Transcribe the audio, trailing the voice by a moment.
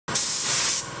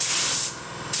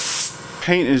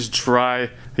Paint is dry.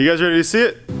 Are you guys ready to see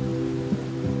it?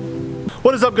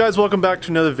 What is up, guys? Welcome back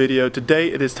to another video.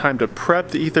 Today it is time to prep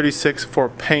the E36 for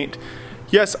paint.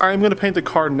 Yes, I'm going to paint the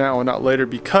car now and not later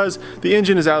because the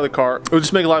engine is out of the car. It would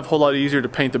just make life a whole lot easier to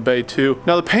paint the bay too.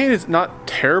 Now the paint is not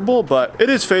terrible, but it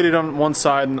is faded on one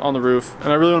side and on the roof,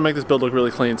 and I really want to make this build look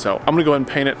really clean, so I'm going to go ahead and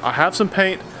paint it. I have some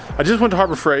paint. I just went to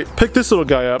Harbor Freight, picked this little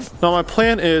guy up. Now my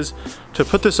plan is to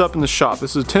put this up in the shop.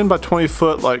 This is a 10 by 20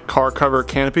 foot like car cover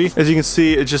canopy. As you can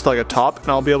see, it's just like a top, and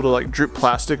I'll be able to like droop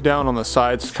plastic down on the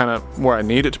sides, kind of where I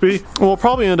need it to be. And we'll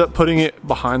probably end up putting it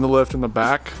behind the lift in the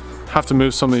back. Have to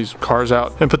move some of these cars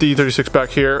out and put the E36 back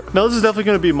here. Now this is definitely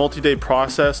going to be a multi-day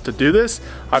process to do this.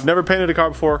 I've never painted a car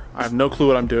before. I have no clue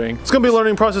what I'm doing. It's going to be a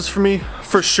learning process for me,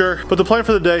 for sure. But the plan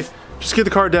for the day, just get the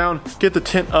car down, get the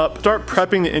tint up, start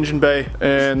prepping the engine bay,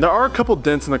 and there are a couple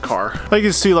dents in the car. Like you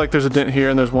can see, like there's a dent here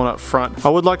and there's one up front. I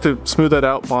would like to smooth that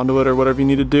out, Bondo it, or whatever you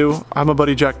need to do. I have my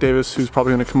buddy Jack Davis who's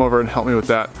probably going to come over and help me with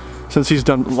that, since he's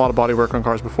done a lot of body work on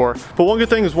cars before. But one good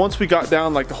thing is once we got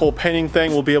down like the whole painting thing,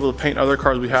 we'll be able to paint other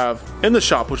cars we have in the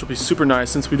shop, which will be super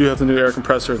nice since we do have the new air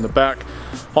compressor in the back.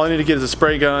 All I need to get is a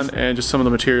spray gun and just some of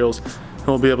the materials, and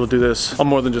we'll be able to do this on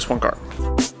more than just one car.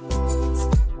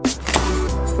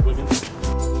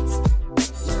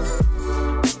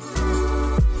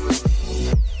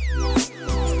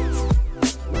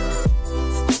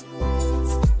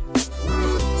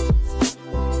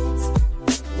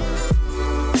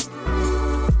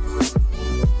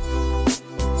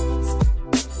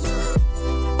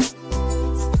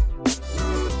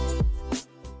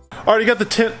 Already got the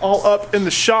tint all up in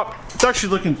the shop. It's actually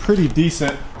looking pretty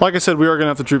decent. Like I said, we are gonna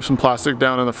have to droop some plastic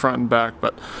down in the front and back,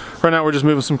 but right now we're just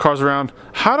moving some cars around.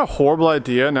 Had a horrible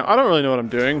idea. Now I don't really know what I'm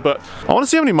doing, but I want to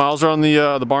see how many miles are on the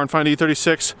Barnfind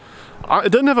E36.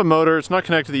 It doesn't have a motor. It's not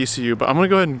connected to the ECU, but I'm gonna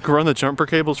go ahead and run the jumper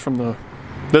cables from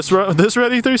this red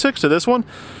E36 to this one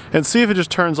and see if it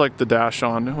just turns like the dash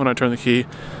on when I turn the key.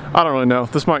 I don't really know.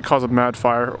 This might cause a mad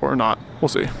fire or not. We'll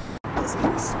see.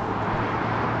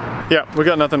 Yeah, we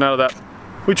got nothing out of that.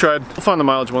 We tried. We'll find the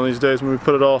mileage one of these days when we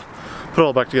put it all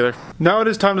back together. Now it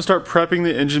is time to start prepping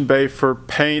the engine bay for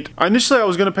paint. Initially I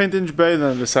was gonna paint the engine bay,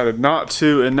 then I decided not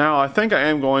to, and now I think I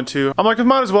am going to. I'm like, I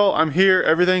might as well. I'm here,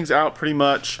 everything's out pretty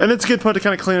much. And it's a good point to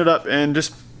kind of clean it up and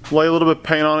just lay a little bit of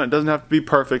paint on it. It doesn't have to be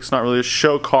perfect. It's not really a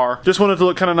show car. Just want it to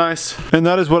look kind of nice. And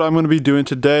that is what I'm gonna be doing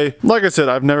today. Like I said,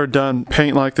 I've never done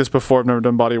paint like this before. I've never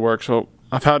done body work, so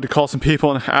I've had to call some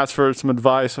people and ask for some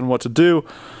advice on what to do.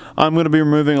 I'm going to be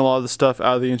removing a lot of the stuff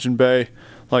out of the engine bay,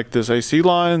 like this AC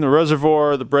line, the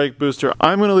reservoir, the brake booster.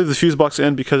 I'm going to leave the fuse box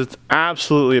in because it's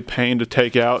absolutely a pain to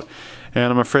take out,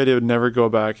 and I'm afraid it would never go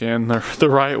back in the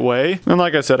right way. And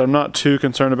like I said, I'm not too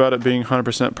concerned about it being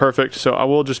 100% perfect, so I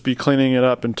will just be cleaning it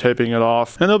up and taping it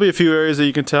off. And there'll be a few areas that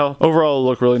you can tell. Overall, it'll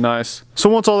look really nice. So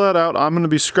once all that out, I'm going to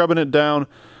be scrubbing it down,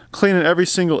 cleaning every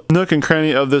single nook and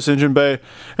cranny of this engine bay,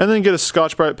 and then get a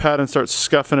Scotch-Brite pad and start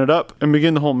scuffing it up and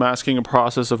begin the whole masking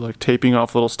process of like taping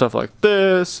off little stuff like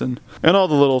this and all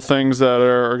the little things that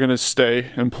are gonna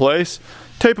stay in place.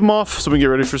 Tape them off so we can get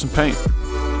ready for some paint.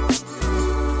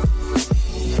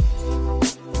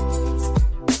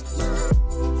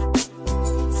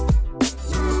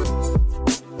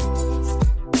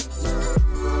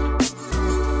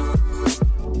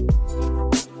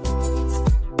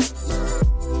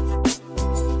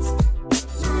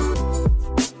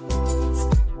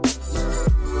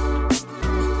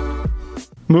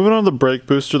 Moving on to the brake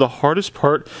booster, the hardest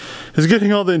part is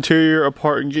getting all the interior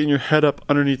apart and getting your head up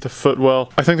underneath the footwell.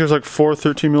 I think there's like 4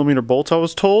 13mm bolts I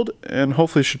was told, and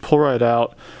hopefully it should pull right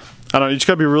out. I don't know, you just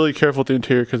gotta be really careful with the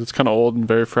interior because it's kind of old and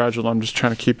very fragile. I'm just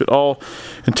trying to keep it all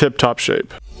in tip-top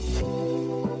shape.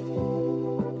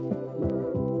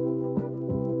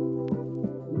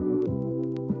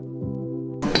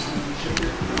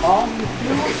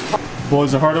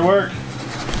 Boys are hard at work.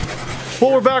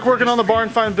 Well, we're back working on the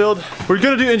Barnfind build. We're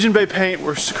gonna do engine bay paint.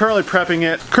 We're currently prepping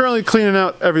it. Currently cleaning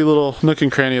out every little nook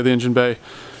and cranny of the engine bay.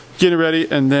 Getting it ready,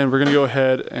 and then we're gonna go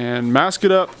ahead and mask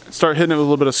it up, start hitting it with a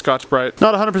little bit of Scotch-Brite.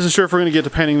 Not 100% sure if we're gonna get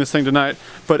to painting this thing tonight,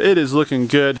 but it is looking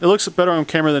good. It looks better on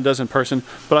camera than it does in person,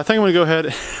 but I think I'm gonna go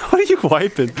ahead. What are you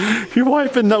wiping? You're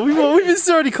wiping, no, it's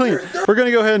already clean. We're gonna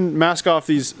go ahead and mask off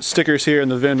these stickers here and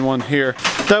the VIN one here.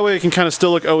 That way it can kind of still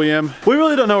look OEM. We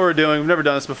really don't know what we're doing. We've never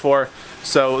done this before.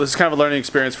 So this is kind of a learning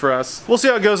experience for us. We'll see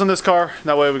how it goes on this car.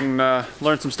 That way we can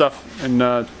learn some stuff and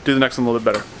do the next one a little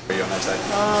bit better. Are you on that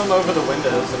side? Over the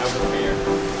windows and over the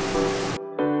mirror.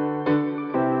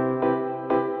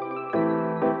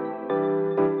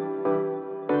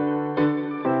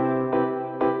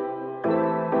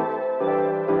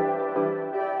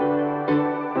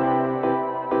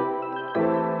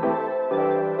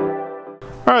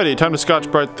 Alrighty, time to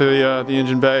Scotch-Brite the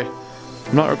engine bay.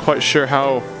 I'm not quite sure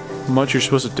how much you're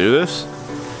supposed to do this.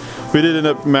 We did end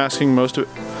up masking most of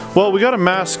it. Well, we got a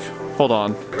mask. Hold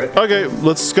on. Okay,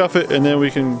 let's scuff it and then we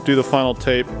can do the final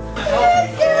tape.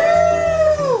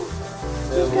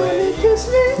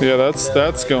 Yeah,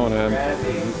 that's going in.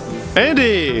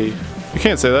 Andy! You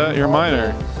can't say that, you're a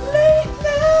minor.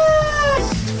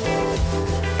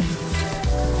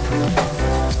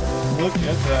 Look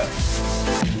at that.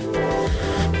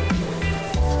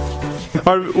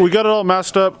 Alright, we got it all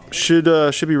masked up. Should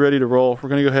be ready to roll. We're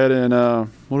gonna go ahead and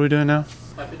what are we doing now?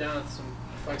 Wipe it down with some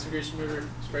wax and grease remover,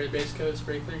 spray the base coat,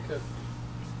 spray clear coat.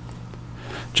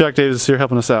 Jack Davis is here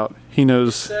helping us out. He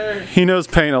knows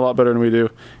paint a lot better than we do.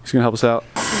 He's gonna help us out.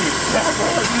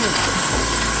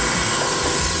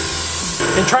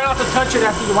 And try not to touch it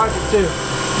after you wipe it too,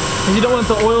 because you don't want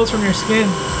the oils from your skin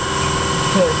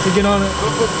to get on it.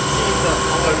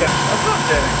 Okay, that's not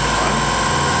dead.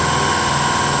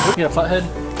 You got a flathead?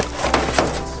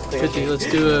 50, let's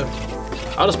do a...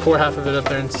 I'll just pour half of it up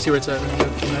there and see where it's at and then go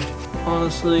from there.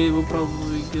 Honestly, we'll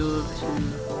probably go up to...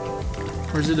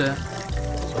 Where's it at?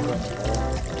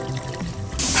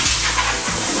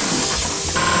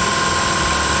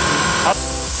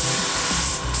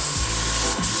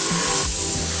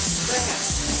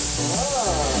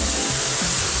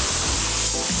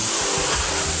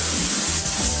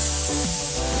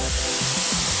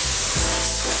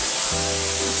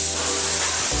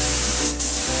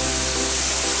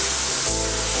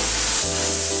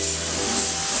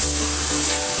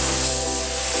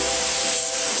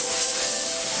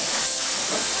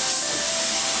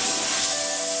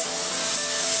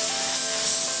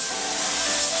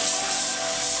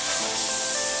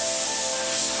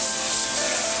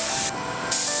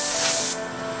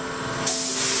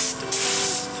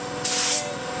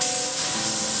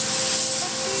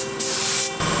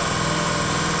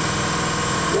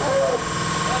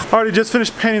 Alrighty, just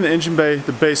finished painting the engine bay,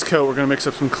 the base coat. We're gonna mix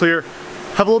up some clear.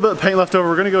 Have a little bit of paint left over.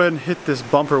 We're gonna go ahead and hit this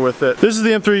bumper with it. This is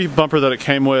the M3 bumper that it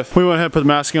came with. We went ahead and put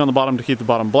masking on the bottom to keep the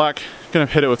bottom black. Gonna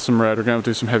hit it with some red. We're gonna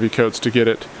do some heavy coats to get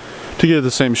it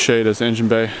the same shade as the engine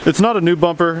bay. It's not a new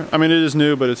bumper. I mean, it is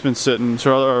new, but it's been sitting,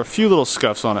 so there are a few little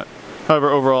scuffs on it. However,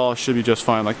 overall, it should be just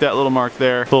fine. Like that little mark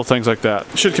there, little things like that.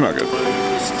 It should come out good.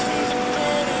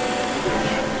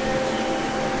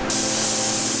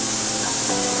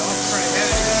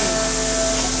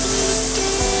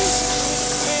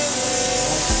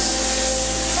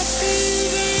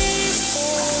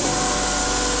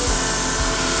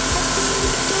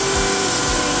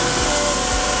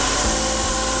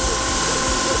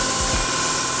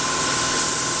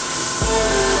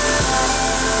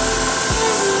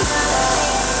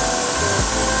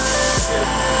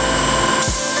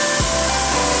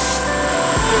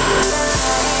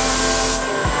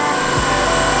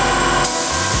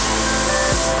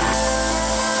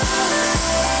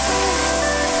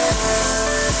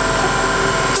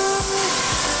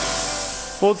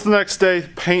 Well, it's the next day.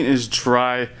 Paint is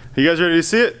dry. Are you guys ready to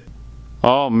see it?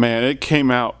 Oh man, it came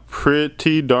out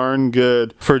pretty darn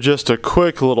good. For just a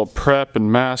quick little prep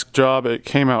and mask job, it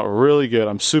came out really good.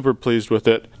 I'm super pleased with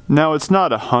it. Now, it's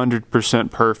not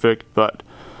 100% perfect, but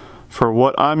for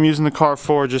what I'm using the car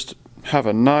for, just have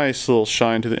a nice little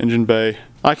shine to the engine bay.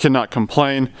 I cannot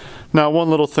complain. Now,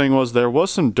 one little thing was there was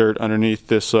some dirt underneath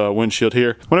this windshield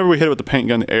here. Whenever we hit it with the paint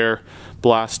gun, the air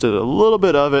blasted a little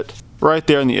bit of it right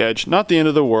there on the edge. Not the end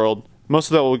of the world.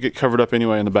 Most of that will get covered up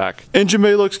anyway in the back. Engine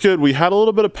bay looks good. We had a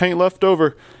little bit of paint left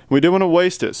over. We didn't want to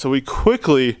waste it, so we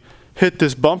quickly hit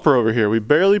this bumper over here. We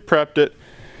barely prepped it,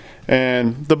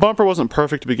 and the bumper wasn't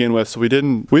perfect to begin with, so we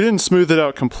didn't smooth it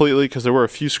out completely because there were a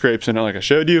few scrapes in it like I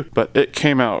showed you, but it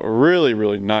came out really,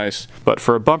 really nice. But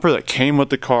for a bumper that came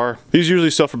with the car, these usually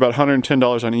sell for about $110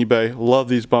 on eBay. Love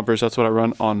these bumpers. That's what I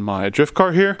run on my drift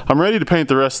car here. I'm ready to paint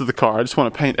the rest of the car. I just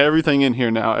want to paint everything in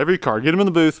here now. Every car. Get them in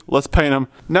the booth. Let's paint them.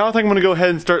 Now I think I'm going to go ahead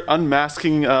and start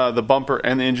unmasking the bumper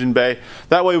and the engine bay.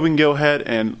 That way we can go ahead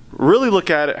and really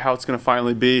look at it, how it's going to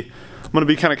finally be. I'm going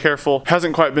to be kind of careful.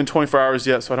 Hasn't quite been 24 hours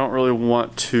yet, so I don't really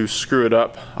want to screw it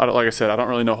up. Like I said, I don't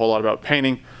really know a whole lot about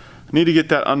painting. I need to get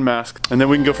that unmasked, and then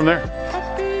we can go from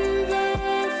there.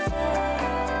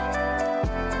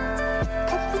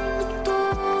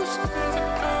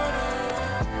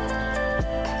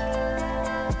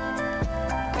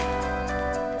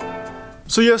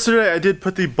 So yesterday I did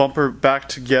put the bumper back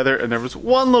together, and there was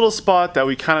one little spot that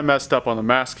we kind of messed up on the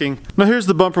masking. Now here's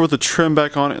the bumper with the trim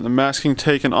back on it and the masking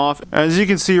taken off. As you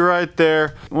can see right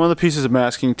there, one of the pieces of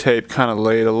masking tape kind of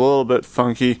laid a little bit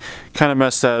funky, kind of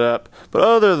messed that up. But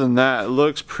other than that, it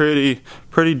looks pretty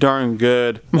pretty darn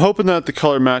good. I'm hoping that the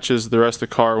color matches the rest of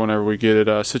the car whenever we get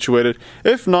it situated.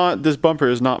 If not, this bumper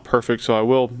is not perfect,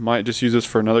 so might just use this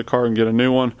for another car and get a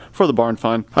new one for the barn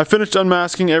find. I finished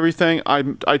unmasking everything.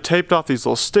 I taped off these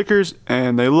little stickers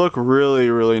and they look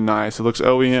really nice. It looks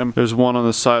OEM. There's one on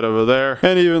the side over there,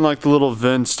 and even like the little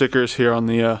VIN stickers here on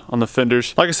the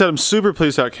fenders. Like I said, I'm super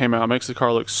pleased how it came out. It makes the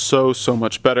car look so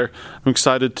much better. I'm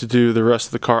excited to do the rest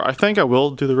of the car. I think I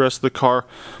will do the rest of the car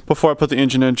before I put the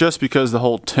engine in, just because the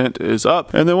whole tint is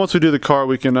up. And then once we do the car,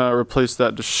 we can replace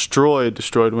that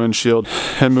destroyed windshield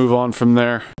and move on from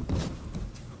there.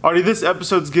 Alrighty, this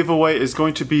episode's giveaway is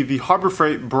going to be the Harbor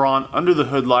Freight Braun under the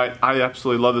hood light. I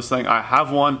absolutely love this thing. I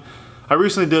have one. I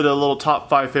recently did a little top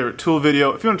 5 favorite tool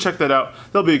video. If you want to check that out,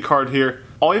 there'll be a card here.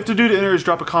 All you have to do to enter is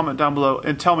drop a comment down below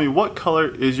and tell me what color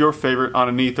is your favorite on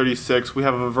an E36. We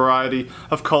have a variety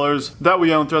of colors that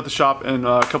we own throughout the shop, and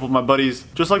a couple of my buddies.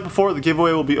 Just like before, the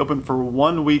giveaway will be open for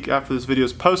 1 week after this video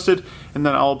is posted, and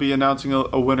then I'll be announcing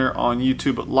a winner on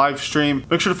YouTube live stream.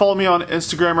 Make sure to follow me on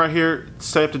Instagram right here.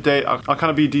 Stay up to date. I'll kind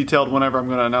of be detailed whenever I'm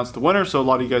going to announce the winner, so a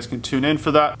lot of you guys can tune in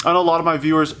for that. I know a lot of my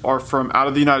viewers are from out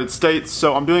of the United States,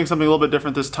 so I'm doing something a little bit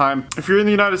different this time. If you're in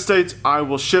the United States, I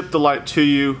will ship the light to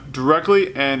you directly,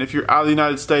 and if you're out of the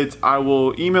United States, I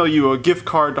will email you a gift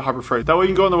card to Harbor Freight. That way you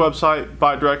can go on the website,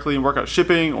 buy it directly, and work out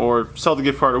shipping or sell the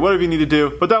gift card or whatever you need to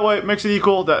do. But that way it makes it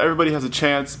equal, that everybody has a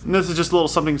chance. And this is just a little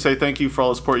something to say thank you for all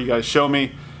the support you guys show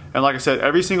me. And like I said,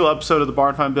 every single episode of the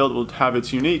Barn Find build will have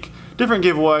its unique, different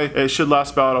giveaway. It should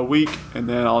last about a week, and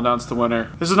then I'll announce the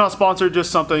winner. This is not sponsored, just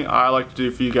something I like to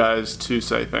do for you guys to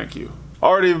say thank you.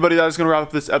 Alrighty everybody, that is going to wrap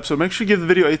up this episode. Make sure you give the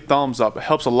video a thumbs up. It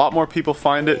helps a lot more people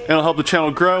find it, and it'll help the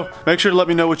channel grow. Make sure to let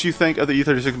me know what you think of the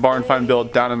E36 Barn Find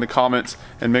build down in the comments,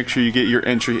 and make sure you get your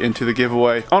entry into the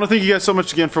giveaway. I want to thank you guys so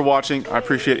much again for watching. I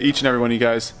appreciate each and every one of you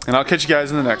guys, and I'll catch you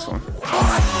guys in the next one.